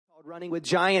Running with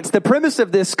giants. The premise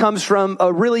of this comes from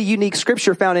a really unique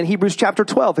scripture found in Hebrews chapter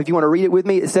 12. If you want to read it with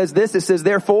me, it says this. It says,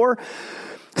 therefore,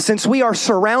 since we are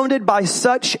surrounded by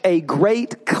such a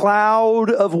great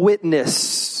cloud of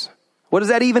witness. What does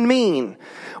that even mean?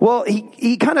 Well,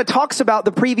 he kind of talks about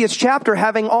the previous chapter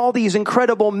having all these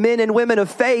incredible men and women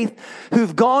of faith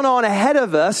who've gone on ahead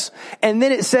of us. And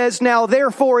then it says, now,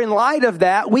 therefore, in light of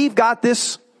that, we've got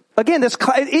this. Again,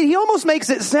 he almost makes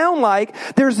it sound like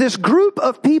there's this group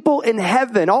of people in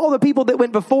heaven, all the people that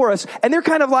went before us, and they're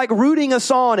kind of like rooting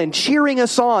us on and cheering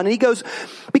us on. And he goes,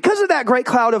 because of that great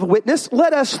cloud of witness,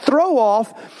 let us throw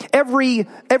off every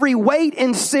weight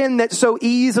and sin that so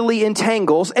easily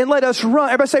entangles, and let us run.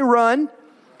 Everybody say run.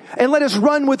 And let us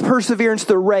run with perseverance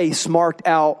the race marked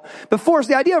out before us.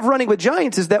 The idea of running with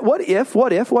giants is that what if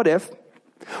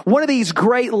one of these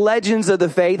great legends of the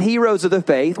faith, heroes of the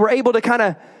faith, were able to kind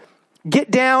of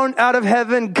get down out of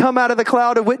heaven, come out of the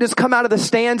cloud of witness, come out of the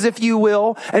stands, if you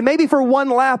will. And maybe for one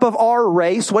lap of our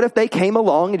race, what if they came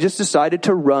along and just decided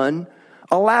to run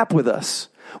a lap with us?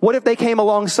 What if they came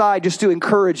alongside just to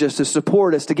encourage us, to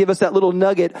support us, to give us that little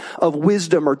nugget of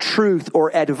wisdom or truth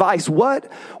or advice?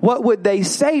 What would they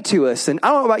say to us? And I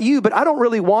don't know about you, but I don't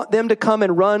really want them to come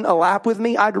and run a lap with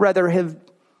me. I'd rather have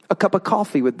a cup of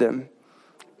coffee with them.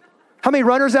 How many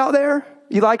runners out there?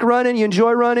 You like running? You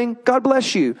enjoy running? God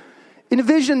bless you.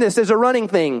 Envision this as a running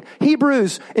thing.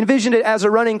 Hebrews envisioned it as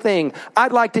a running thing.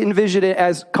 I'd like to envision it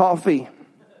as coffee.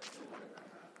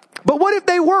 But what if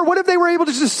they were able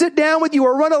to just sit down with you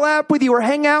or run a lap with you or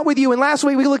hang out with you? And last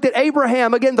week we looked at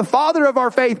Abraham, again, the father of our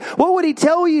faith. What would he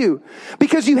tell you?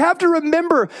 Because you have to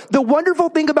remember, the wonderful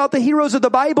thing about the heroes of the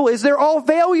Bible is they're all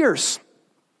failures.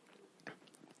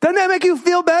 Doesn't that make you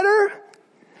feel better?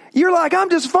 You're like, I'm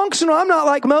dysfunctional. I'm not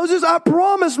like Moses. I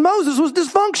promise Moses was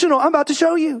dysfunctional. I'm about to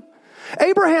show you.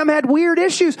 Abraham had weird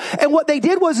issues. And what they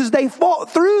did was they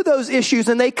fought through those issues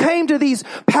and they came to these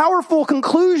powerful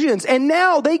conclusions. And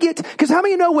now they because how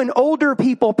many know when older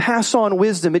people pass on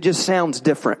wisdom, it just sounds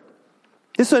different?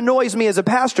 This annoys me as a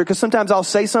pastor because sometimes I'll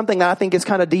say something that I think is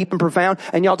kind of deep and profound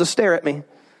and y'all just stare at me.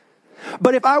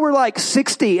 But if I were like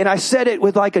 60 and I said it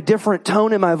with like a different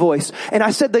tone in my voice and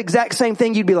I said the exact same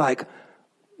thing, you'd be like,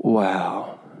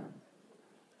 wow,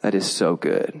 that is so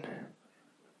good.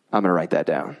 I'm going to write that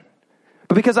down.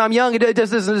 But because I'm young, it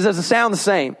doesn't sound the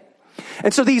same.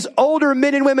 And so these older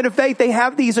men and women of faith, they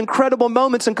have these incredible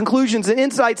moments and conclusions and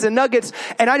insights and nuggets.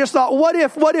 And I just thought, what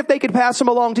if they could pass them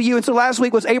along to you? And so last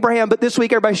week was Abraham, but this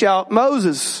week everybody shout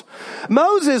Moses.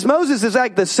 Moses is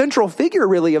like the central figure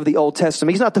really of the Old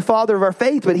Testament. He's not the father of our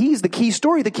faith, but he's the key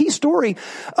story. The key story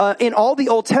in all the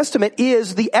Old Testament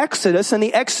is the Exodus. And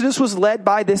the Exodus was led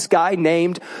by this guy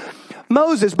named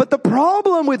Moses. But the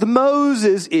problem with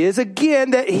Moses is,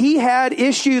 again, that he had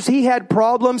issues, he had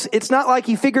problems. It's not like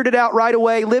he figured it out right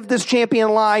away, lived this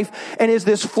champion life, and is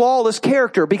this flawless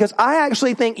character. Because I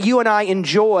actually think you and I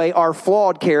enjoy our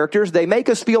flawed characters. They make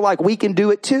us feel like we can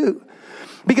do it too.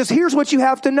 Because here's what you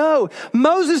have to know.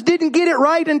 Moses didn't get it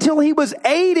right until he was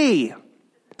 80.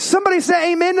 Somebody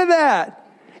say amen to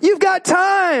that. You've got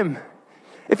time.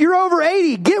 If you're over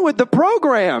 80, get with the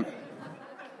program.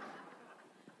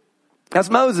 That's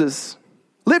Moses.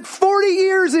 Lived 40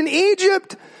 years in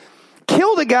Egypt,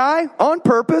 killed a guy on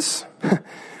purpose,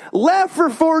 left for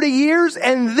 40 years,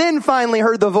 and then finally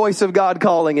heard the voice of God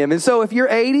calling him. And so if you're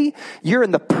 80, you're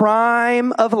in the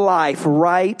prime of life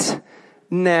right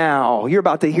now. You're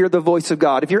about to hear the voice of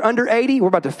God. If you're under 80, we're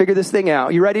about to figure this thing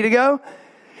out. You ready to go?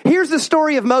 Here's the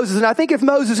story of Moses. And I think if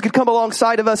Moses could come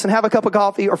alongside of us and have a cup of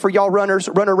coffee, or for y'all runners,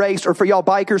 run a race, or for y'all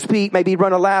bikers, Pete, maybe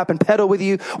run a lap and pedal with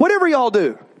you, whatever y'all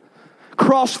do.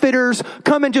 CrossFitters,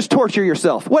 come and just torture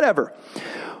yourself, whatever.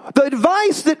 The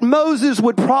advice that Moses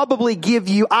would probably give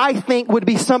you, I think, would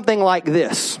be something like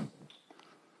this.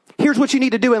 Here's what you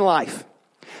need to do in life.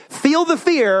 Feel the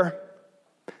fear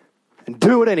and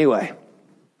do it anyway.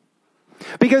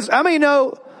 Because I mean,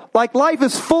 like life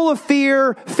is full of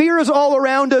fear. Fear is all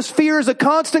around us. Fear is a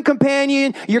constant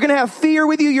companion. You're going to have fear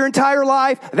with you your entire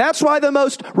life. That's why the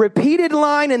most repeated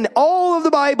line in all of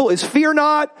the Bible is fear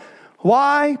not.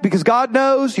 Why? Because God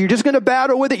knows you're just going to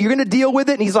battle with it. You're going to deal with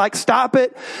it. And he's like, stop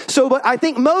it. So, but I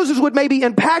think Moses would maybe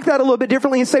unpack that a little bit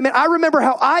differently and say, man, I remember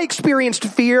how I experienced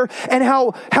fear and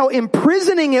how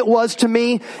imprisoning it was to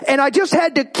me. And I just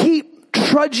had to keep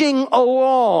trudging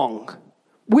along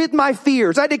with my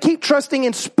fears. I had to keep trusting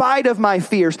in spite of my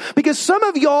fears, because some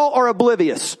of y'all are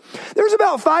oblivious. There's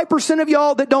about 5% of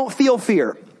y'all that don't feel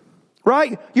fear,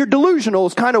 right? You're delusional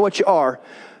is kind of what you are.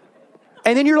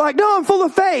 And then you're like, no, I'm full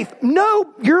of faith.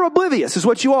 No, you're oblivious is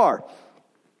what you are.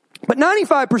 But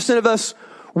 95% of us,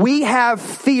 we have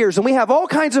fears, and we have all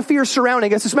kinds of fears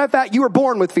surrounding us. As a matter of fact, you were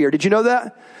born with fear. Did you know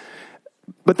that?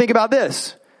 But think about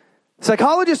this.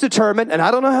 Psychologists determined, and I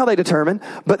don't know how they determined,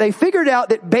 but they figured out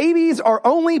that babies are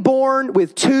only born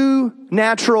with two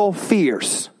natural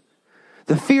fears.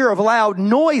 The fear of loud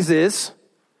noises,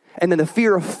 and then the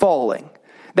fear of falling.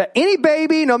 That any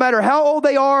baby, no matter how old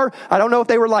they are, I don't know if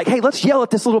they were like, hey, let's yell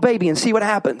at this little baby and see what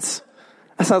happens.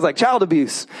 That sounds like child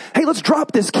abuse. Hey, let's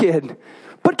drop this kid,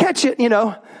 but catch it,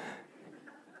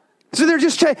 So they're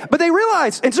just, but they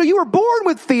realize, and so you were born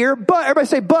with fear, but, everybody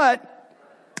say, but,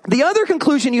 the other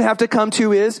conclusion you have to come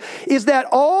to is that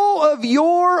all of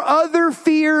your other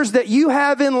fears that you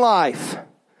have in life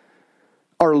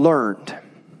are learned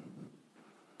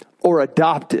or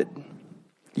adopted.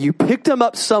 You picked them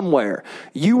up somewhere.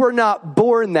 You were not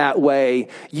born that way.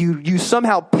 You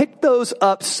somehow picked those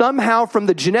up somehow from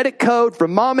the genetic code,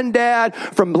 from mom and dad,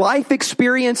 from life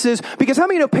experiences. Because how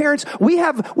many know parents, we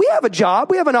have a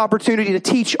job, we have an opportunity to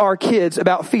teach our kids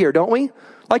about fear, don't we?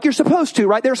 Like you're supposed to,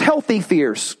 right? There's healthy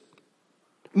fears.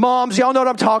 Moms, y'all know what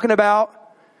I'm talking about.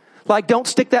 Like, don't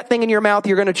stick that thing in your mouth,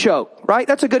 you're going to choke, right?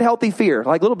 That's a good healthy fear.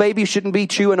 Like, little babies shouldn't be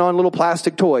chewing on little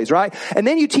plastic toys, right? And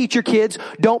then you teach your kids,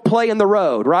 don't play in the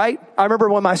road, right? I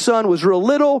remember when my son was real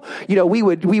little, we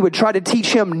would try to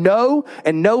teach him no,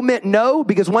 and no meant no,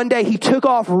 because one day he took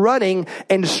off running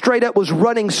and straight up was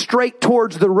running straight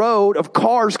towards the road of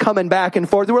cars coming back and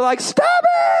forth. And we're like, stop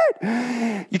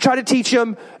it! You try to teach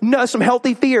him, no, some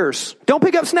healthy fears. Don't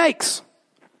pick up snakes,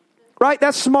 right?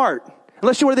 That's smart.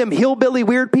 Unless you're one of them hillbilly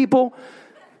weird people.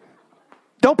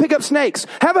 Don't pick up snakes.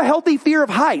 Have a healthy fear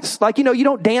of heights. Like, you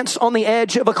don't dance on the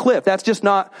edge of a cliff. That's just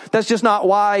not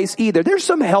wise either. There's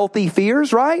some healthy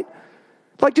fears, right?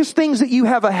 Like just things that you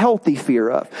have a healthy fear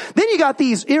of. Then you got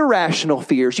these irrational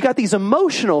fears. You got these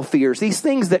emotional fears, these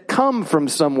things that come from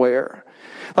somewhere.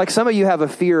 Like some of you have a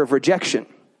fear of rejection.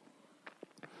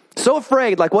 So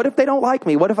afraid, like what if they don't like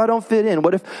me? What if I don't fit in?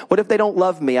 What if they don't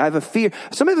love me? I have a fear.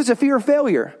 Some of it's a fear of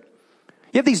failure.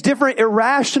 You have these different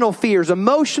irrational fears,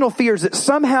 emotional fears that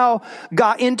somehow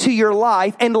got into your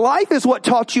life, and life is what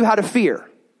taught you how to fear.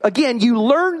 Again, you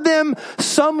learned them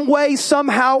some way,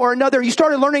 somehow or another. You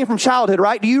started learning from childhood,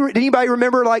 right? Did anybody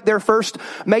remember like their first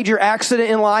major accident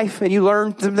in life and you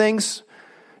learned some things?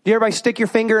 Did everybody stick your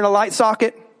finger in a light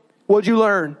socket? What'd you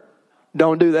learn?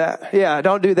 Don't do that. Yeah,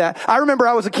 don't do that. I remember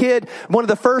I was a kid, one of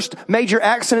the first major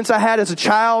accidents I had as a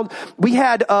child, we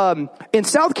had, in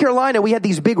South Carolina, we had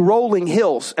these big rolling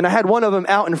hills, and I had one of them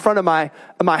out in front of my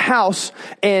house,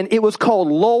 and it was called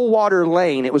Lullwater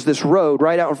Lane. It was this road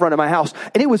right out in front of my house,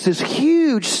 and it was this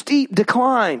huge, steep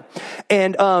decline.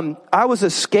 And, I was a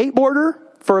skateboarder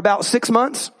for about 6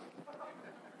 months,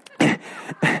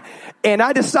 and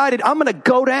I decided I'm going to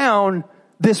go down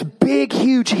this big,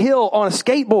 huge hill on a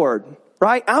skateboard.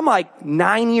 Right? I'm like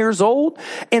 9 years old.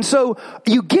 And so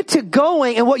you get to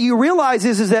going, and what you realize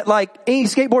is that like any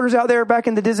skateboarders out there back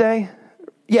in the day?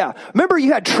 Yeah. Remember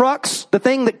you had trucks, the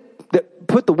thing that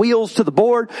put the wheels to the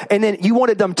board, and then you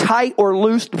wanted them tight or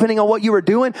loose depending on what you were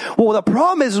doing. Well, the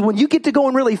problem is when you get to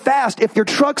going really fast, if your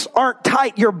trucks aren't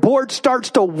tight, your board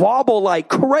starts to wobble like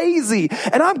crazy.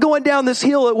 And I'm going down this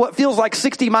hill at what feels like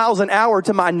 60 miles an hour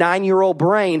to my 9-year-old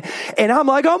brain. And I'm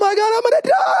like, oh my God, I'm going to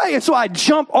die. And so I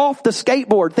jump off the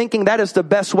skateboard thinking that is the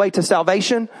best way to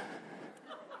salvation.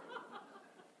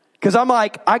 Because I'm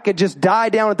like, I could just die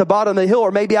down at the bottom of the hill,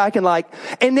 or maybe I can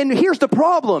and then here's the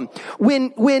problem.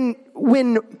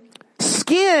 When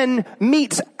skin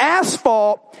meets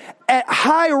asphalt at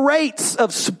high rates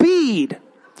of speed,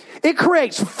 it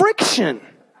creates friction.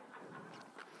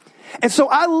 And so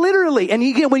I literally, and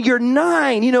again, when you're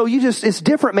 9, it's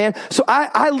different, man. So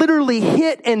I literally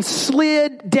hit and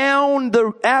slid down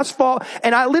the asphalt,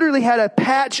 and I literally had a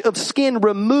patch of skin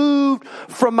removed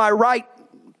from my right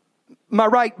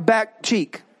back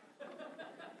cheek.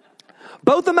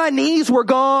 Both of my knees were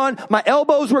gone. My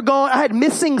elbows were gone. I had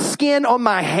missing skin on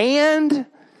my hand.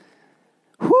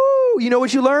 Whoo! You know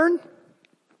what you learn?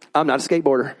 I'm not a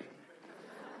skateboarder.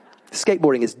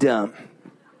 Skateboarding is dumb.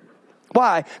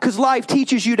 Why? Because life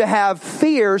teaches you to have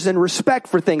fears and respect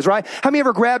for things, right? How many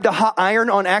ever grabbed a hot iron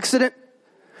on accident?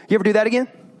 You ever do that again?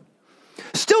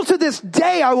 Still to this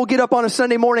day, I will get up on a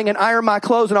Sunday morning and iron my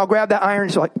clothes, and I'll grab that iron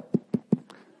and so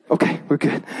okay, we're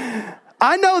good.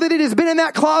 I know that it has been in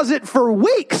that closet for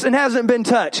weeks and hasn't been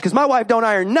touched because my wife don't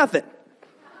iron nothing.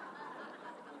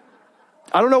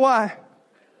 I don't know why.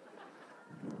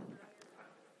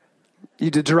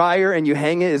 You do dryer and you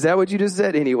hang it. Is that what you just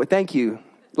said? Anyway, thank you.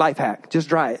 Life hack. Just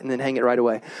dry it and then hang it right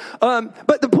away.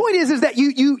 But the point is that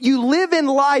you live in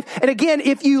life. And again,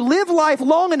 if you live life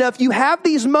long enough, you have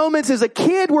these moments as a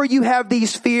kid where you have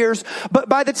these fears. But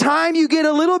by the time you get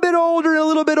a little bit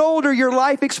older, your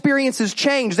life experiences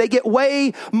change. They get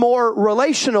way more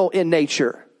relational in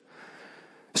nature.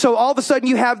 So all of a sudden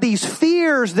you have these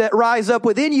fears that rise up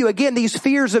within you. Again, these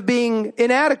fears of being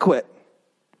inadequate.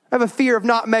 I have a fear of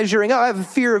not measuring up. I have a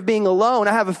fear of being alone.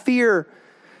 I have a fear.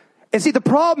 And see, the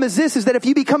problem is this, is that if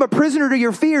you become a prisoner to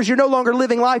your fears, you're no longer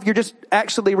living life. You're just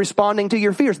actually responding to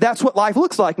your fears. That's what life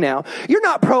looks like now. You're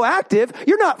not proactive.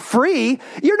 You're not free.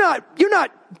 You're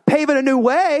not paving a new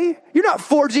way. You're not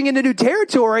forging into new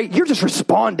territory. You're just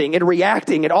responding and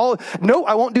reacting and all. No,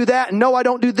 I won't do that. And no, I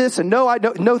don't do this. And no, I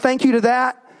don't. No, thank you to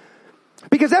that.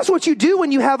 Because that's what you do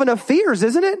when you have enough fears,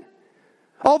 isn't it?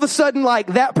 All of a sudden, like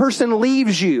that person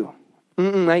leaves you.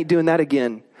 I ain't doing that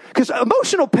again. Because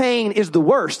emotional pain is the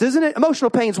worst, isn't it? Emotional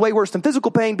pain is way worse than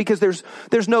physical pain because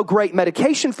there's no great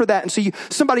medication for that. And so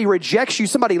somebody rejects you,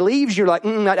 somebody leaves, you're like,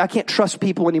 I can't trust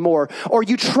people anymore. Or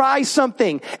you try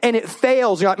something and it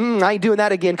fails. You're like, I ain't doing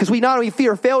that again. Because we not only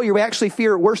fear failure, we actually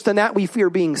fear worse than that. We fear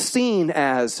being seen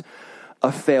as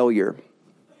a failure.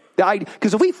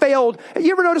 Because if we failed,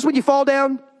 you ever notice when you fall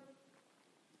down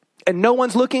and no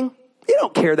one's looking, you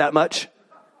don't care that much.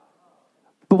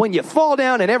 But when you fall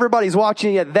down and everybody's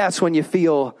watching you, that's when you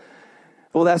feel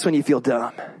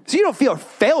dumb. So you don't feel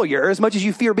failure as much as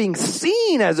you fear being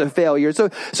seen as a failure. So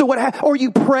or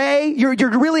you pray, you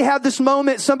really have this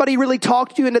moment, somebody really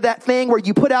talked you into that thing where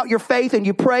you put out your faith and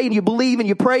you pray and you believe and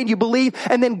you pray and you believe,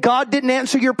 and then God didn't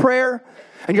answer your prayer.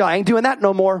 And you're like, I ain't doing that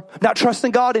no more. Not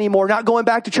trusting God anymore. Not going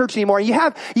back to church anymore. And you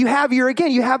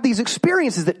have these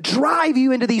experiences that drive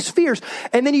you into these fears.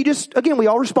 And then we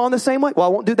all respond the same way. Well, I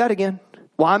won't do that again.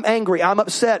 Well, I'm angry. I'm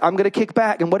upset. I'm going to kick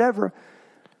back and whatever.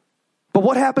 But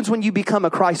what happens when you become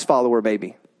a Christ follower,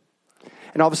 baby?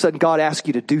 And all of a sudden, God asks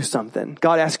you to do something.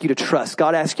 God asks you to trust.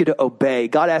 God asks you to obey.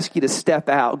 God asks you to step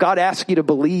out. God asks you to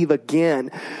believe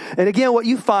again. And again, what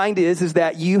you find is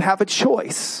that you have a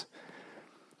choice.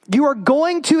 You are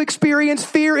going to experience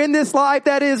fear in this life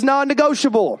that is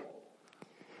non-negotiable.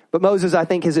 But Moses, I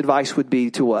think his advice would be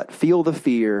to what? Feel the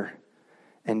fear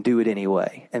and do it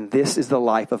anyway. And this is the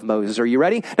life of Moses. Are you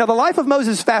ready? Now, the life of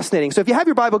Moses is fascinating. So if you have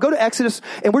your Bible, go to Exodus,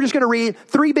 and we're just going to read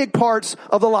 3 big parts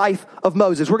of the life of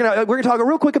Moses. We're going to talk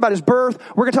real quick about his birth.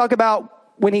 We're going to talk about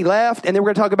when he left, and then we're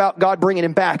going to talk about God bringing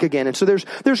him back again. And so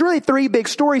there's really 3 big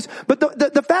stories. But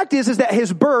the fact is that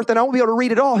his birth, and I won't be able to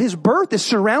read it all, his birth is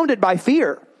surrounded by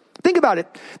fear. Think about it.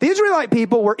 The Israelite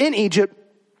people were in Egypt.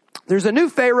 There's a new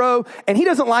Pharaoh, and he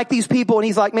doesn't like these people, and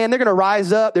he's like, man, they're going to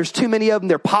rise up. There's too many of them.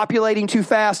 They're populating too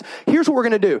fast. Here's what we're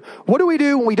going to do. What do we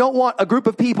do when we don't want a group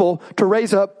of people to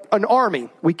raise up an army?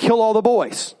 We kill all the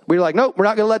boys. We're like, nope, we're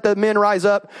not going to let the men rise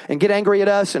up and get angry at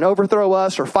us and overthrow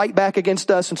us or fight back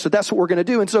against us. And so that's what we're going to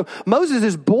do. And so Moses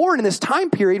is born in this time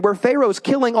period where Pharaoh is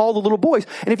killing all the little boys.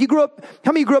 And if you grew up,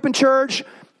 how many of you grew up in church?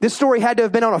 This story had to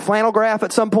have been on a flannel graph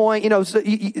at some point. You know, so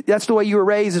that's the way you were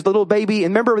raised as a little baby.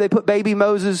 And remember they put baby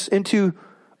Moses into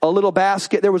a little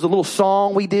basket. There was a little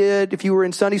song we did if you were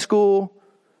in Sunday school.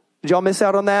 Did y'all miss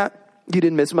out on that? You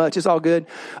didn't miss much. It's all good.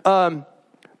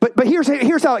 But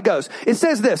here's how it goes. It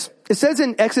says this. It says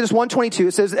in Exodus 1:22,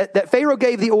 it says that Pharaoh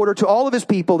gave the order to all of his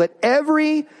people that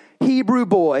every Hebrew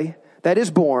boy that is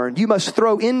born, you must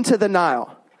throw into the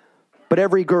Nile, but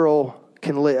every girl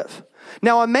can live.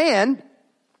 Now a man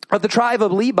of the tribe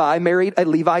of Levi married a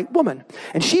Levite woman,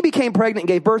 and she became pregnant and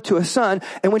gave birth to a son.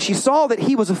 And when she saw that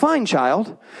he was a fine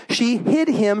child, she hid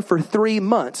him for 3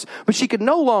 months, but she could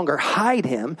no longer hide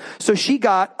him. So she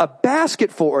got a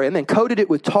basket for him and coated it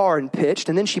with tar and pitch.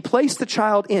 And then she placed the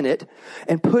child in it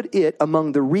and put it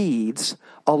among the reeds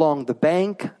along the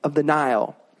bank of the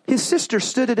Nile. His sister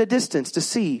stood at a distance to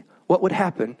see what would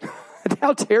happen.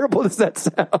 How terrible does that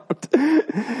sound?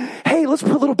 Hey, let's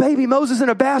put little baby Moses in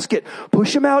a basket.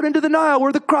 Push him out into the Nile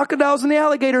where the crocodiles and the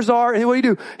alligators are. And what do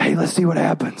you do? Hey, let's see what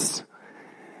happens.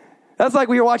 That's like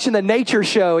we were watching the nature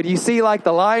show and you see like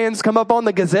the lions come up on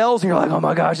the gazelles and you're like, oh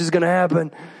my gosh, this is going to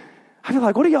happen. I feel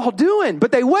like, what are y'all doing?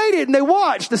 But they waited and they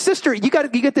watched. The sister, you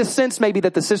get this sense maybe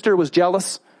that the sister was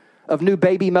jealous of new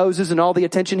baby Moses and all the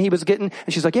attention he was getting.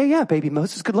 And she's like, yeah, baby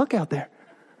Moses, good luck out there.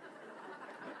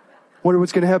 Wonder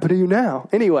what's going to happen to you now.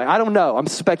 Anyway, I don't know. I'm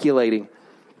speculating.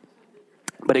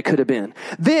 But it could have been.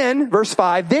 Then, verse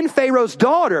 5, then Pharaoh's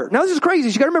daughter. Now this is crazy.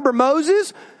 You got to remember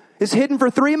Moses is hidden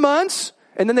for 3 months.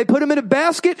 And then they put him in a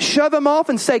basket, shove him off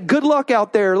and say, good luck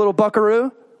out there, little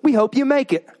buckaroo. We hope you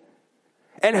make it.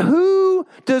 And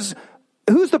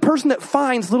who's the person that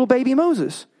finds little baby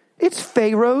Moses? It's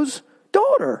Pharaoh's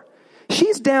daughter.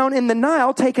 she's down in the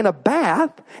Nile taking a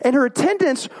bath, and her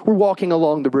attendants were walking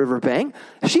along the riverbank.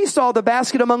 She saw the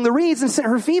basket among the reeds and sent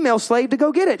her female slave to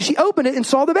go get it. She opened it and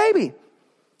saw the baby.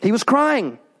 He was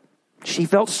crying. She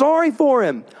felt sorry for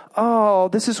him. Oh,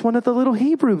 this is one of the little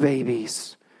Hebrew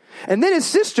babies. And then his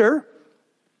sister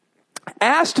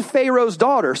asked Pharaoh's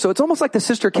daughter. So it's almost like the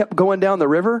sister kept going down the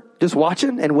river, just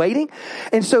watching and waiting.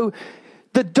 And so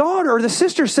the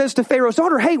sister says to Pharaoh's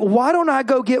daughter, hey, why don't I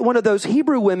go get one of those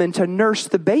Hebrew women to nurse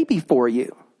the baby for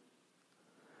you?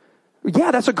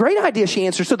 Yeah, that's a great idea, she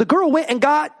answered. So the girl went and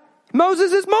got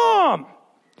Moses' mom.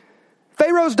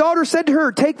 Pharaoh's daughter said to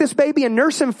her, take this baby and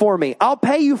nurse him for me. I'll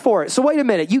pay you for it. So wait a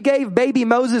minute. You gave baby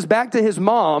Moses back to his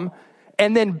mom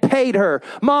and then paid her.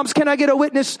 Moms, can I get a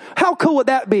witness? How cool would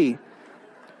that be?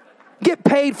 Get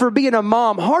paid for being a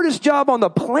mom. Hardest job on the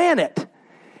planet.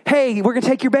 Hey, we're going to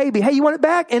take your baby. Hey, you want it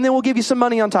back? And then we'll give you some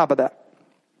money on top of that.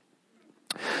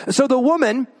 So the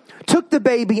woman took the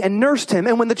baby and nursed him.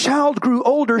 And when the child grew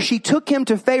older, she took him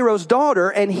to Pharaoh's daughter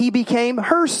and he became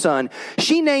her son.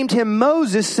 She named him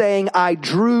Moses, saying, I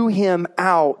drew him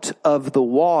out of the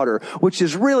water, which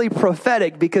is really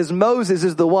prophetic because Moses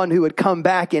is the one who would come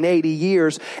back in 80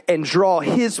 years and draw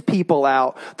his people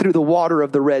out through the water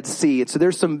of the Red Sea. And so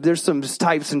there's some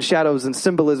types and shadows and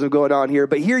symbolism going on here.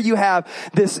 But here you have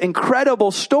this incredible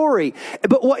story.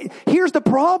 But here's the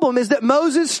problem is that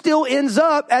Moses still ends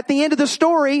up at the end of the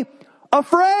story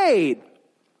afraid.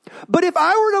 But if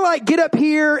I were to get up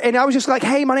here and I was just like,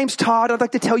 hey, my name's Todd. I'd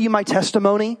like to tell you my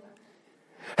testimony.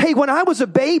 Hey, when I was a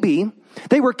baby,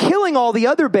 they were killing all the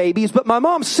other babies, but my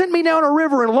mom sent me down a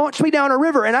river and launched me down a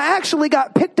river. And I actually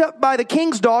got picked up by the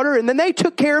king's daughter. And then they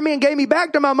took care of me and gave me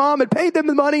back to my mom and paid them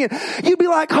the money. And you'd be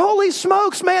like, holy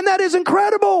smokes, man, that is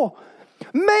incredible.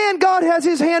 Man, God has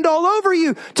his hand all over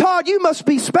you. Todd, you must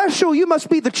be special. You must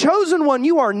be the chosen one.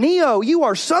 You are Neo. You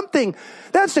are something.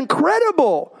 That's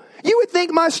incredible. You would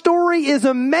think my story is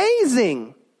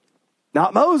amazing.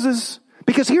 Not Moses.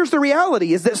 Because here's the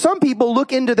reality is that some people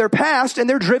look into their past and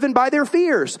they're driven by their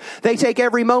fears. They take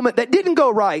every moment that didn't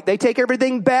go right. They take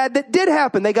everything bad that did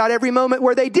happen. They got every moment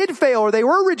where they did fail or they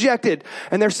were rejected.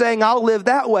 And they're saying, I'll live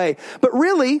that way. But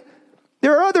really,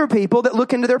 there are other people that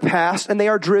look into their past and they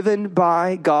are driven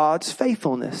by God's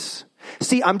faithfulness.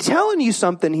 See, I'm telling you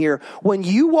something here. When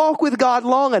you walk with God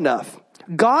long enough,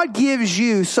 God gives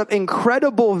you some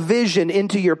incredible vision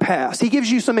into your past. He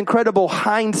gives you some incredible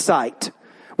hindsight.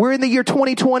 We're in the year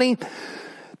 2020.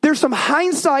 There's some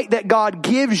hindsight that God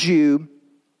gives you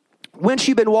once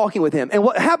you've been walking with him. And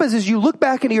what happens is you look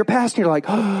back into your past and you're like,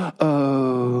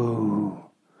 oh.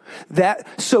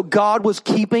 So God was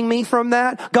keeping me from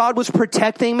that. God was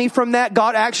protecting me from that.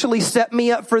 God actually set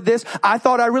me up for this. I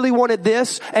thought I really wanted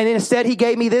this, and instead he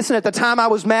gave me this, and at the time I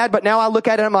was mad, but now I look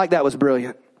at it and I'm like, that was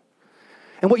brilliant.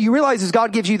 And what you realize is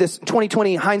God gives you this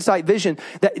 2020 hindsight vision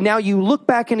that now you look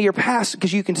back into your past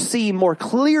because you can see more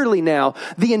clearly now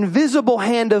the invisible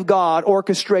hand of God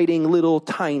orchestrating little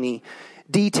tiny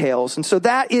details. And so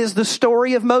that is the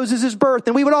story of Moses' birth.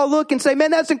 And we would all look and say, man,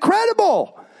 that's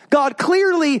incredible. God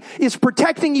clearly is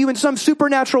protecting you in some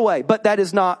supernatural way, but that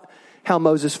is not how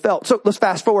Moses felt. So let's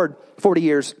fast forward 40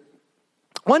 years.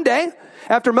 One day,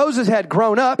 after Moses had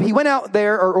grown up, he went out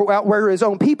there, or out where his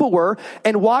own people were,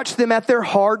 and watched them at their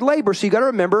hard labor. So you got to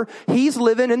remember, he's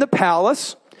living in the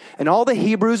palace, and all the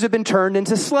Hebrews have been turned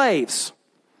into slaves.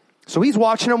 So he's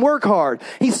watching them work hard.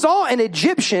 He saw an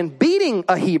Egyptian beating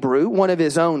a Hebrew, one of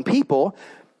his own people.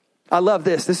 I love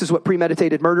this. This is what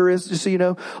premeditated murder is, just so you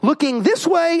know. Looking this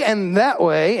way and that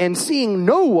way and seeing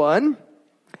no one,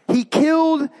 he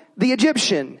killed the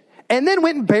Egyptian and then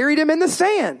went and buried him in the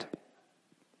sand.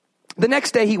 The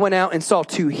next day he went out and saw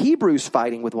two Hebrews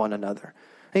fighting with one another.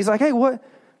 And he's like, hey,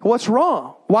 what's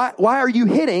wrong? Why are you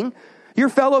hitting your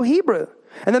fellow Hebrew?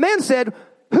 And the man said,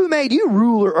 who made you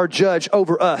ruler or judge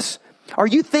over us? Are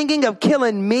you thinking of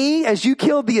killing me as you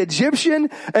killed the Egyptian?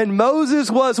 And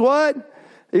Moses was what?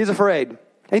 He's afraid.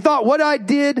 He thought, what I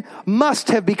did must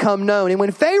have become known. And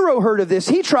when Pharaoh heard of this,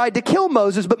 he tried to kill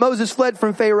Moses, but Moses fled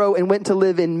from Pharaoh and went to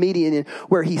live in Midian,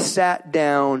 where he sat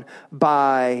down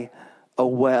by a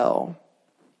well.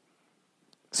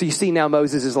 So you see now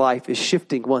Moses' life is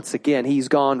shifting once again. He's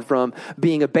gone from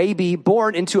being a baby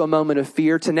born into a moment of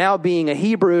fear to now being a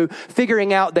Hebrew,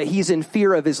 figuring out that he's in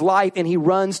fear of his life, and he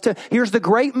runs to, here's the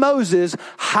great Moses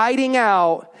hiding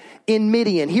out in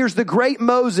Midian. Here's the great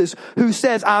Moses who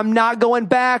says, I'm not going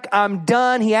back. I'm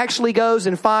done. He actually goes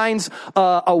and finds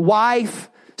a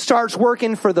wife, starts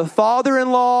working for the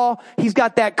father-in-law. He's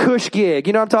got that cush gig.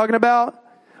 You know what I'm talking about?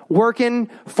 Working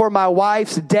for my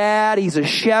wife's dad. He's a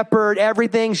shepherd.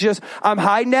 Everything's just, I'm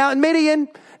hiding out in Midian.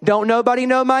 Don't nobody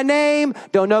know my name.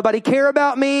 Don't nobody care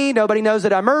about me. Nobody knows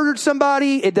that I murdered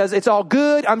somebody. It's all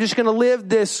good. I'm just going to live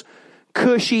this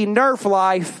cushy Nerf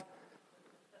life,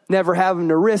 never having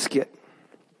to risk it.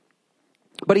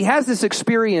 But he has this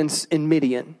experience in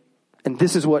Midian. And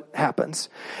this is what happens.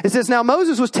 It says, now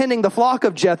Moses was tending the flock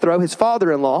of Jethro, his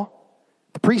father-in-law,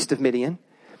 the priest of Midian.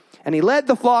 And he led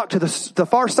the flock to the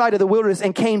far side of the wilderness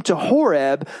and came to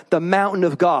Horeb, the mountain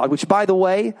of God, which, by the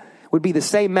way, would be the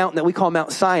same mountain that we call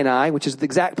Mount Sinai, which is the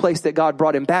exact place that God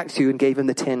brought him back to and gave him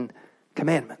the 10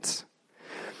 Commandments.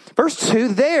 Verse 2,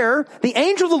 there, the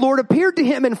angel of the Lord appeared to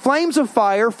him in flames of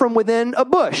fire from within a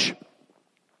bush.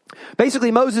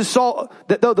 Basically, Moses saw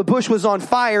that though the bush was on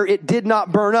fire, it did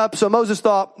not burn up. So Moses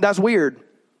thought, that's weird.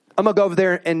 I'm going to go over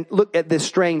there and look at this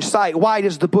strange sight. Why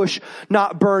does the bush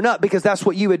not burn up? Because that's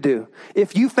what you would do.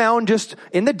 If you found just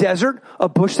in the desert a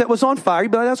bush that was on fire,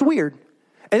 you'd be like, that's weird.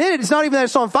 And then it's not even that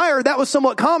it's on fire. That was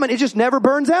somewhat common. It just never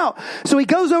burns out. So he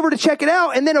goes over to check it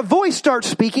out, and then a voice starts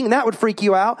speaking, and that would freak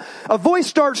you out. A voice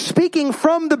starts speaking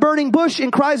from the burning bush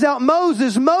and cries out,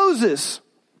 Moses, Moses.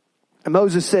 And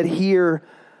Moses said, here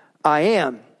I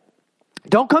am.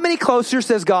 Don't come any closer,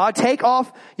 says God. Take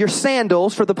off your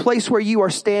sandals, for the place where you are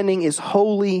standing is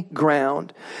holy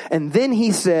ground. And then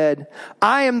he said,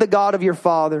 I am the God of your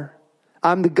father.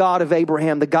 I'm the God of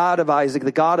Abraham, the God of Isaac,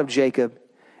 the God of Jacob.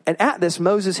 And at this,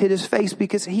 Moses hid his face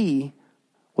because he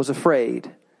was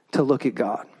afraid to look at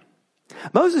God.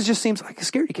 Moses just seems like a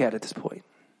scaredy cat at this point.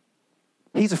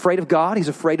 He's afraid of God. He's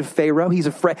afraid of Pharaoh. He's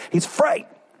afraid.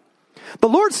 The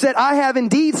Lord said, I have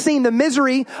indeed seen the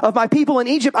misery of my people in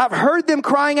Egypt. I've heard them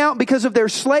crying out because of their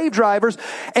slave drivers,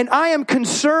 and I am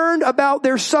concerned about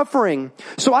their suffering.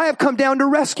 So I have come down to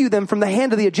rescue them from the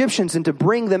hand of the Egyptians and to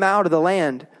bring them out of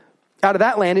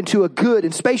that land into a good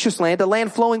and spacious land, a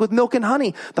land flowing with milk and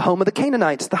honey, the home of the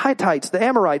Canaanites, the Hittites, the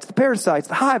Amorites, the Perizzites,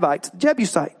 the Hivites, the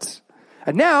Jebusites.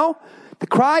 And now the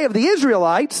cry of the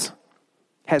Israelites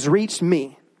has reached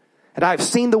me. And I've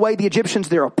seen the way the Egyptians,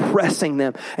 they're oppressing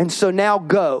them. And so now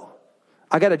go.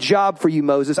 I got a job for you,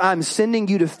 Moses. I'm sending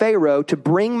you to Pharaoh to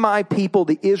bring my people,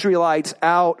 the Israelites,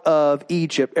 out of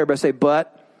Egypt. Everybody say,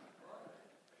 but.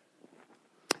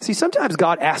 See, sometimes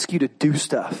God asks you to do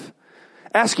stuff.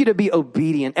 Ask you to be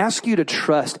obedient. Ask you to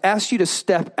trust. Ask you to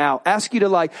step out. Ask you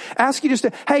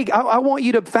to hey, I want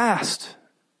you to fast.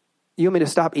 You want me to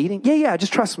stop eating? Yeah,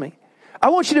 just trust me. I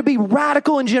want you to be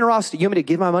radical in generosity. You want me to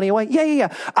give my money away?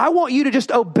 Yeah. I want you to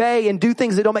just obey and do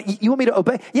things that don't make, you want me to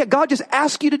obey? Yeah, God just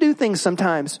asks you to do things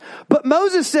sometimes. But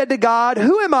Moses said to God,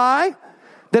 who am I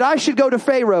that I should go to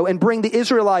Pharaoh and bring the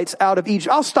Israelites out of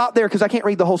Egypt? I'll stop there because I can't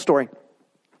read the whole story,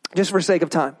 just for sake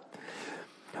of time.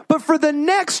 But for the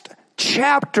next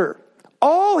chapter,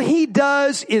 all he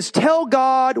does is tell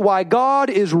God why God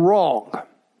is wrong.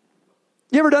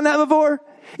 You ever done that before?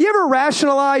 You ever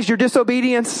rationalize your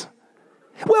disobedience?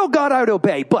 Well, God, I would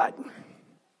obey, but.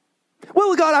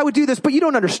 Well, God, I would do this, but you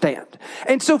don't understand.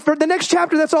 And so for the next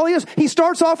chapter, that's all he is. He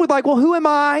starts off with like, well, who am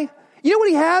I? You know what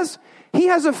he has? He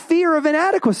has a fear of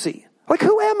inadequacy. Like,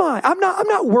 who am I? I'm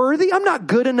not worthy. I'm not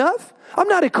good enough. I'm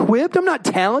not equipped. I'm not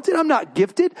talented. I'm not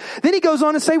gifted. Then he goes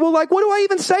on to say, well, like, what do I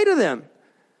even say to them?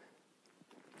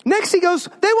 Next he goes,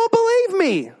 they won't believe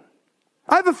me.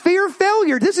 I have a fear of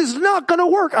failure. This is not going to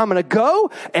work. I'm going to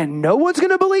go and no one's going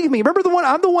to believe me. Remember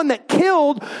I'm the one that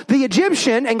killed the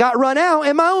Egyptian and got run out,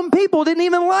 and my own people didn't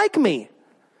even like me.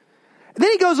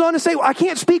 Then he goes on to say, well, I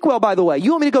can't speak well, by the way.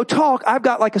 You want me to go talk? I've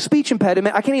got like a speech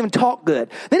impediment. I can't even talk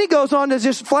good. Then he goes on to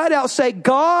just flat out say,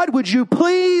 God, would you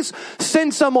please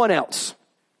send someone else?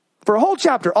 For a whole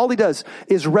chapter, all he does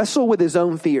is wrestle with his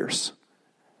own fears.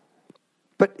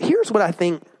 But here's what I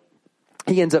think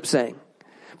he ends up saying.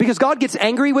 Because God gets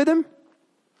angry with him.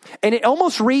 And it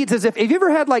almost reads as if, have you ever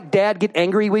had like dad get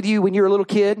angry with you when you were a little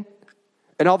kid?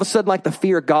 And all of a sudden like the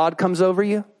fear of God comes over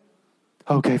you?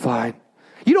 Okay, fine.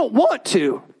 You don't want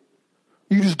to.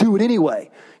 You just do it anyway.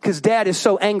 Because dad is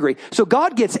so angry. So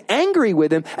God gets angry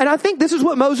with him. And I think this is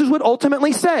what Moses would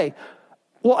ultimately say.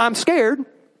 Well, I'm scared,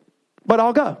 but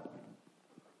I'll go.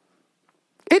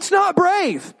 It's not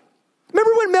brave.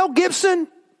 Remember when Mel Gibson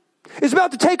is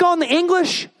about to take on the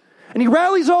English? And he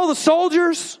rallies all the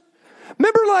soldiers.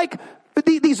 Remember like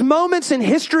these moments in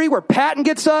history where Patton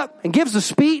gets up and gives a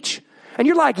speech. And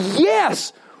you're like,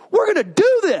 yes, we're going to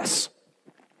do this.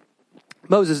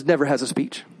 Moses never has a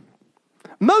speech.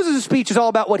 Moses' speech is all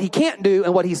about what he can't do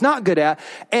and what he's not good at.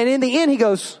 And in the end he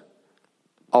goes,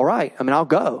 all right, I'll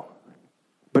go.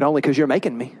 But only because you're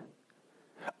making me.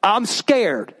 I'm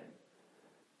scared,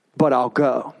 but I'll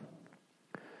go.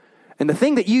 And the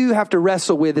thing that you have to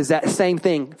wrestle with is that same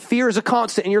thing. Fear is a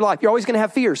constant in your life. You're always going to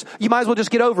have fears. You might as well just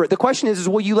get over it. The question is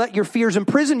will you let your fears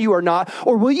imprison you or not?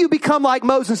 Or will you become like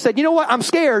Moses and said, you know what? I'm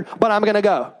scared, but I'm going to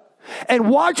go. And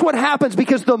watch what happens,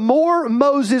 because the more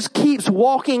Moses keeps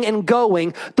walking and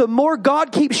going, the more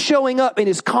God keeps showing up and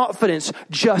his confidence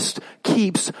just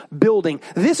keeps building.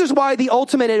 This is why the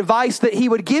ultimate advice that he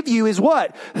would give you is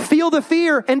what? Feel the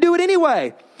fear and do it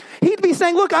anyway. He'd be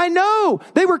saying, look, I know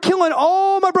they were killing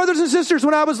all my brothers and sisters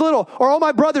when I was little, or all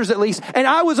my brothers at least, and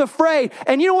I was afraid.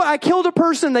 And you know what? I killed a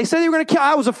person. They said they were going to kill.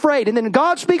 I was afraid. And then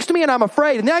God speaks to me and I'm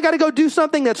afraid. And then I got to go do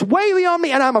something that's way beyond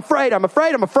me and I'm afraid.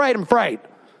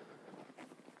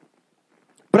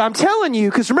 But I'm telling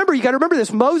you, because remember, you got to remember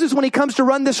this. Moses, when he comes to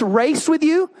run this race with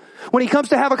you, when he comes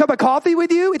to have a cup of coffee with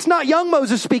you, it's not young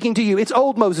Moses speaking to you. It's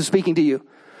old Moses speaking to you.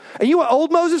 And you know what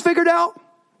old Moses figured out?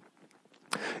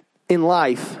 In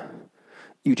life,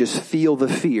 you just feel the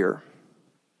fear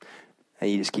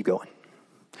and you just keep going.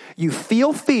 You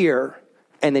feel fear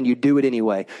and then you do it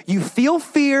anyway. You feel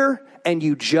fear and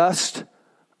you just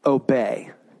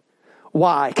obey.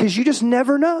 Why? Because you just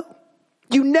never know.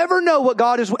 You never know what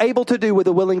God is able to do with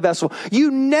a willing vessel.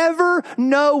 You never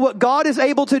know what God is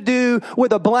able to do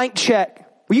with a blank check.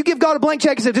 Will you give God a blank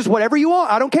check and say, just whatever you want,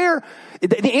 I don't care?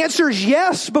 The answer is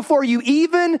yes before you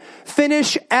even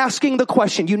finish asking the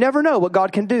question. You never know what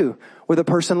God can do with a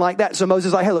person like that. So Moses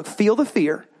is like, hey, look, feel the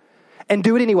fear and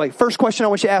do it anyway. First question I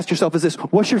want you to ask yourself is this: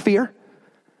 what's your fear?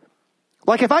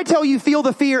 Like if I tell you feel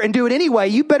the fear and do it anyway,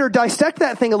 you better dissect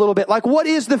that thing a little bit. Like, what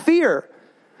is the fear?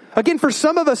 Again, for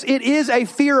some of us, it is a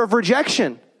fear of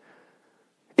rejection.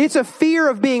 It's a fear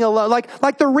of being alone.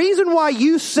 Like the reason why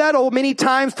you settle many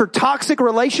times for toxic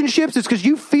relationships is because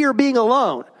you fear being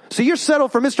alone. So you're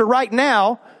settled for Mr. Right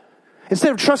now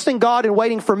instead of trusting God and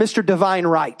waiting for Mr. Divine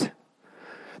Right.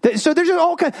 So there's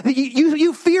all kind.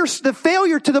 You fear the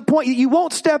failure to the point that you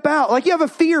won't step out. Like you have a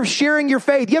fear of sharing your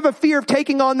faith. You have a fear of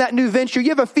taking on that new venture. You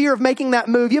have a fear of making that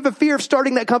move. You have a fear of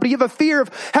starting that company. You have a fear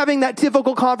of having that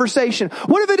difficult conversation.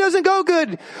 What if it doesn't go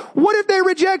good? What if they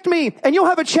reject me? And you'll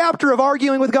have a chapter of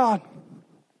arguing with God.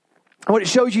 And what it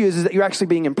shows you is that you're actually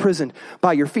being imprisoned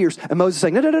by your fears. And Moses is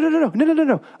saying,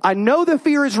 no. I know the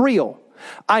fear is real.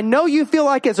 I know you feel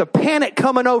like it's a panic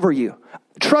coming over you.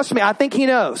 Trust me, I think he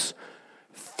knows.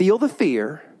 Feel the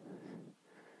fear.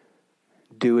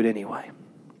 Do it anyway.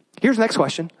 Here's the next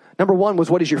question. Number one was,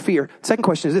 what is your fear? Second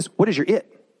question is this: what is your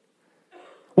it?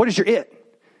 What is your it?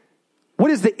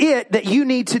 What is the it that you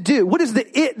need to do? What is the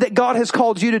it that God has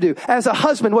called you to do? As a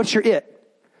husband, what's your it?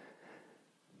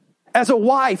 As a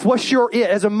wife, what's your it?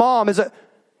 As a mom,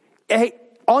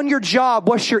 on your job,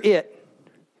 what's your it?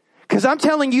 Because I'm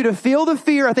telling you to feel the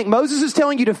fear. I think Moses is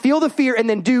telling you to feel the fear and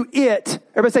then do it.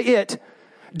 Everybody say it.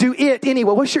 Do it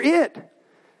anyway. What's your it?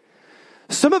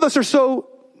 Some of us are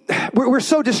we're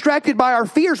so distracted by our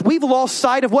fears, we've lost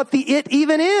sight of what the it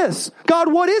even is.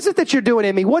 God, what is it that you're doing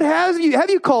in me? What have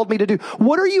you called me to do?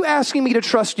 What are you asking me to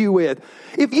trust you with?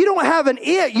 If you don't have an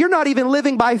it, you're not even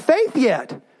living by faith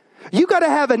yet. You got to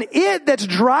have an it that's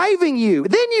driving you.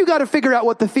 Then you got to figure out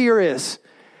what the fear is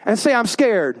and say, I'm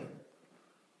scared,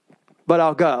 but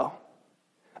I'll go.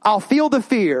 I'll feel the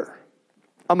fear.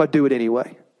 I'm going to do it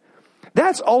anyway.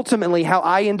 That's ultimately how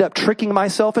I end up tricking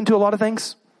myself into a lot of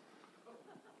things.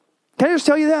 Can I just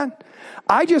tell you that?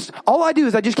 All I do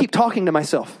is I just keep talking to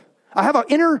myself. I have an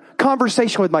inner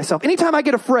conversation with myself. Anytime I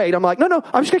get afraid, I'm like, no,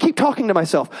 I'm just going to keep talking to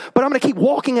myself. But I'm going to keep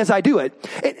walking as I do it.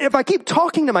 And if I keep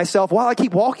talking to myself while I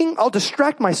keep walking, I'll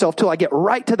distract myself till I get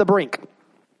right to the brink.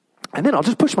 And then I'll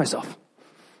just push myself.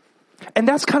 And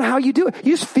that's kind of how you do it.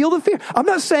 You just feel the fear. I'm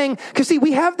not saying, because see,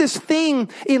 we have this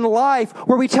thing in life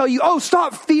where we tell you, oh,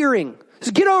 stop fearing.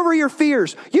 Just get over your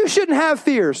fears. You shouldn't have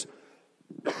fears.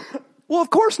 Well, of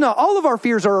course not. All of our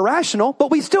fears are irrational, but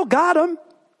we still got them.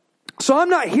 So I'm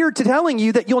not here to telling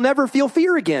you that you'll never feel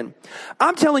fear again.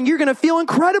 I'm telling you, you're going to feel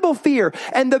incredible fear.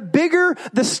 And the bigger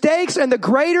the stakes and the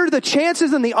greater the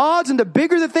chances and the odds and the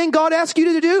bigger the thing God asks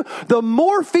you to do, the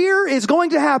more fear is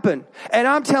going to happen. And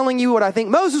I'm telling you what I think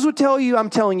Moses would tell you. I'm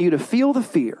telling you to feel the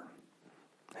fear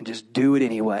and just do it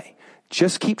anyway.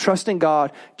 Just keep trusting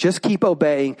God. Just keep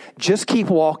obeying. Just keep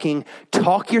walking.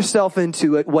 Talk yourself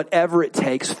into it, whatever it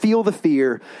takes. Feel the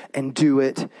fear and do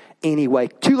it anyway.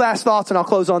 Two last thoughts and I'll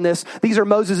close on this. These are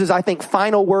Moses' I think,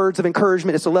 final words of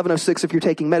encouragement. It's 11:06 if you're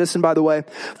taking medicine, by the way.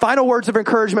 Final words of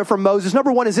encouragement from Moses.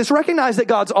 Number one is this: recognize that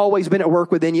God's always been at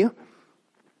work within you.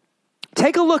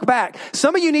 Take a look back.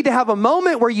 Some of you need to have a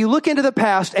moment where you look into the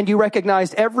past and you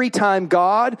recognize every time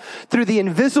God, through the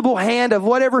invisible hand of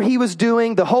whatever he was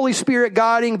doing, the Holy Spirit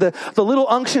guiding, the little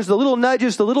unctions, the little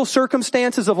nudges, the little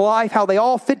circumstances of life, how they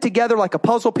all fit together like a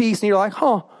puzzle piece. And you're like,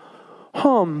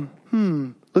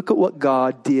 look at what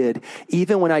God did,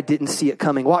 even when I didn't see it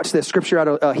coming. Watch this scripture out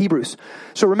of Hebrews.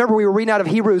 So remember, we were reading out of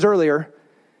Hebrews earlier.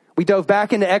 We dove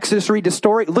back into Exodus to read the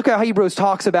story. Look how Hebrews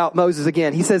talks about Moses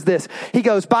again. He says this. He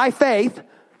goes, by faith,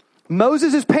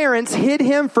 Moses' parents hid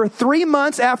him for 3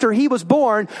 months after he was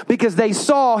born because they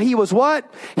saw he was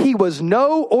what? He was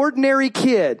no ordinary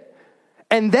kid.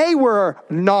 And they were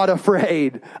not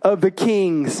afraid of the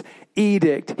king's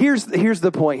edict. Here's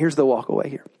the point. Here's the walk away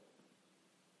here.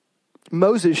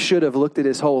 Moses should have looked at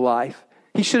his whole life.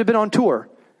 He should have been on tour.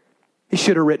 He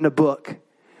should have written a book.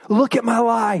 Look at my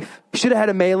life. He should have had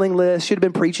a mailing list. Should have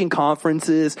been preaching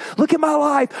conferences. Look at my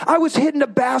life. I was hid in a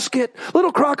basket.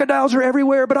 Little crocodiles are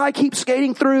everywhere, but I keep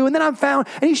skating through. And then I'm found.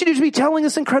 And he should just be telling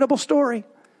this incredible story.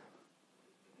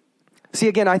 See,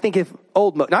 again, I think if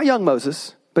not young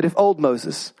Moses, but if old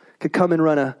Moses could come and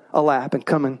run a lap and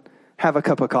come and have a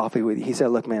cup of coffee with you. He said,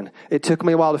 look, man, it took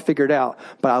me a while to figure it out,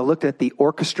 but I looked at the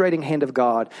orchestrating hand of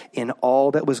God in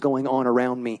all that was going on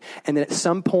around me. And then at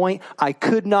some point, I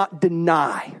could not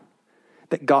deny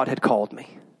that God had called me.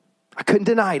 I couldn't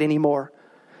deny it anymore.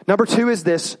 Number 2 is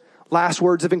this, last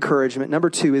words of encouragement. Number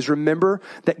 2 is remember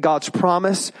that God's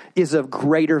promise is of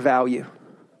greater value.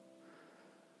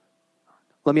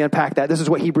 Let me unpack that. This is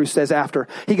what Hebrews says after.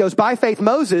 He goes, by faith,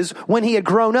 Moses, when he had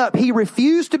grown up, he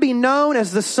refused to be known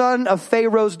as the son of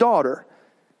Pharaoh's daughter.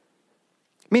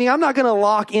 Meaning, I'm not going to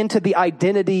lock into the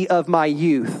identity of my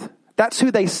youth. That's who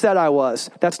they said I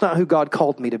was. That's not who God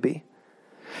called me to be.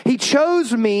 He chose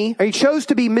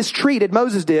to be mistreated,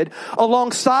 Moses did,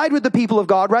 alongside with the people of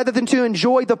God, rather than to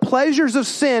enjoy the pleasures of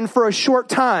sin for a short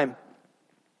time.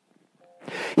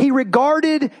 He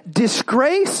regarded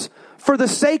disgrace for the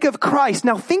sake of Christ.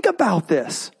 Now think about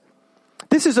this.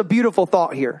 This is a beautiful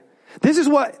thought here. This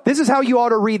is how you ought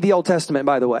to read the Old Testament,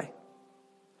 by the way.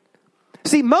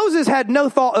 See, Moses had no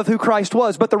thought of who Christ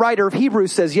was, but the writer of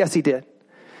Hebrews says, yes, he did.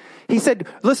 He said,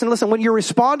 listen, when you're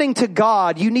responding to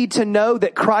God, you need to know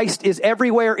that Christ is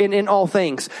everywhere and in all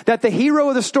things. That the hero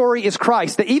of the story is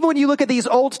Christ. That even when you look at these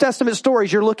Old Testament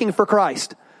stories, you're looking for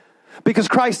Christ. Because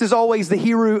Christ is always the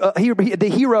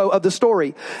hero of the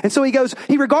story. And so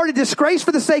he regarded disgrace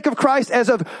for the sake of Christ as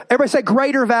of, everybody say,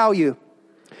 greater value.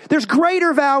 There's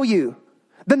greater value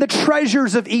than the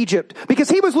treasures of Egypt. Because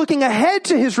he was looking ahead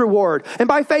to his reward. And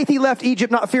by faith he left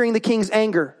Egypt not fearing the king's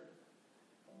anger.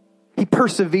 He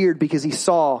persevered because he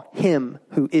saw him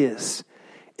who is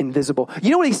invisible.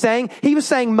 You know what he's saying? He was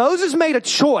saying Moses made a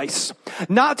choice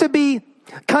not to be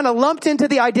kind of lumped into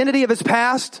the identity of his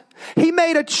past. He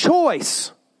made a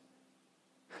choice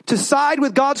to side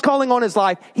with God's calling on his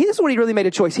life. This is what he really made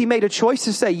a choice. He made a choice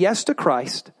to say yes to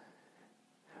Christ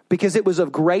because it was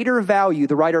of greater value,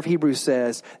 the writer of Hebrews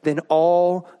says, than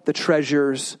all the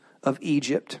treasures of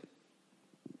Egypt.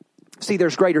 See,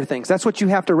 there's greater things. That's what you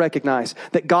have to recognize,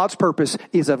 that God's purpose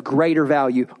is of greater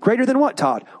value. Greater than what,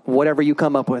 Todd? Whatever you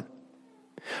come up with.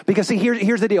 Because see,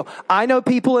 here's the deal. I know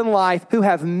people in life who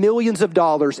have millions of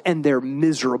dollars and they're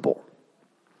miserable.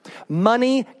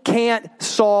 Money can't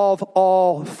solve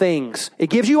all things. It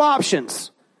gives you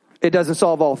options. It doesn't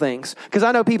solve all things. Because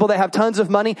I know people that have tons of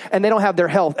money and they don't have their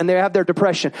health and they have their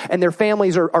depression and their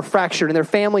families are fractured and their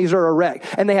families are a wreck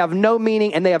and they have no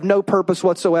meaning and they have no purpose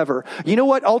whatsoever. You know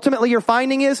what ultimately you're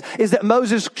finding is that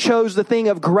Moses chose the thing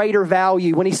of greater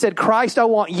value when he said, Christ, I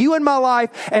want you in my life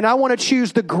and I want to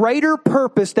choose the greater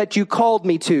purpose that you called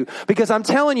me to. Because I'm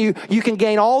telling you, you can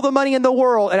gain all the money in the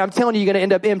world and I'm telling you, you're going to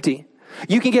end up empty.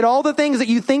 You can get all the things that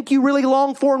you think you really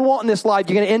long for and want in this life.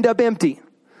 You're going to end up empty.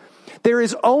 There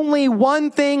is only one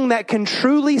thing that can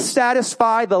truly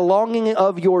satisfy the longing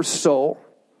of your soul,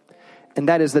 and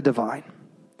that is the divine.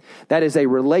 That is a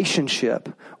relationship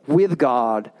with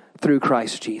God through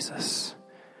Christ Jesus.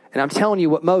 And I'm telling you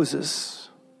what Moses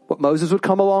would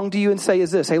come along to you and say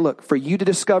is this. Hey, look, for you to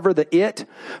discover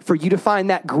for you to find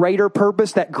that greater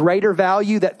purpose, that greater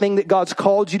value, that thing that God's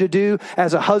called you to do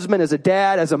as a husband, as a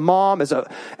dad, as a mom,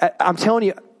 I'm telling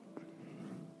you,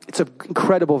 it's of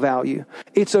incredible value.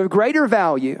 It's of greater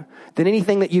value than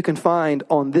anything that you can find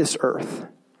on this earth.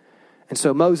 And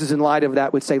so Moses, in light of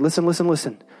that, would say,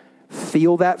 listen.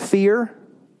 Feel that fear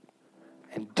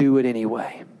and do it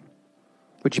anyway.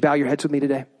 Would you bow your heads with me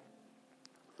today?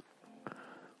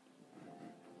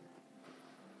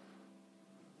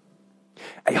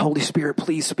 Hey, Holy Spirit,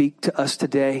 please speak to us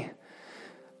today.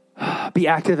 Be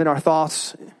active in our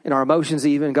thoughts, in our emotions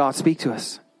even. God, speak to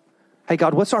us. Hey,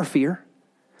 God, what's our fear?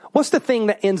 What's the thing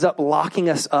that ends up locking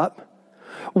us up?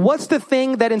 What's the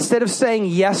thing that instead of saying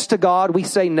yes to God, we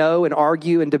say no and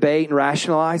argue and debate and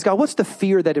rationalize? God, what's the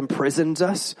fear that imprisons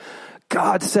us?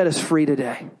 God, set us free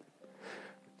today.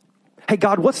 Hey,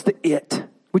 God, what's the it?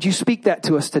 Would you speak that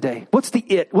to us today? What's the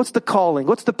it? What's the calling?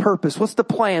 What's the purpose? What's the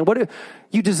plan?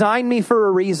 You designed me for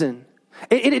a reason.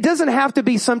 And it doesn't have to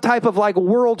be some type of like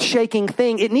world-shaking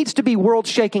thing. It needs to be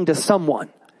world-shaking to someone.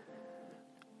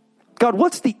 God,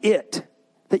 what's the it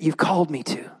that you've called me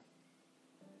to?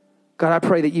 God, I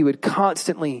pray that you would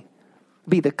constantly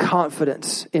be the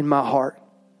confidence in my heart.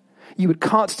 You would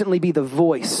constantly be the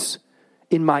voice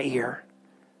in my ear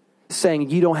saying,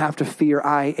 you don't have to fear,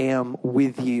 I am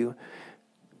with you.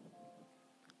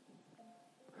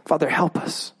 Father, help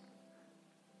us.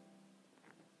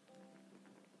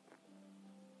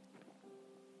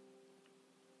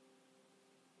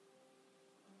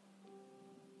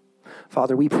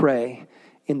 Father, we pray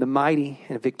in the mighty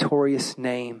and victorious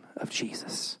name of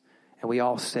Jesus. And we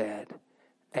all said,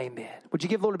 amen. Would you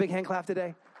give the Lord a big hand clap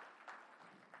today?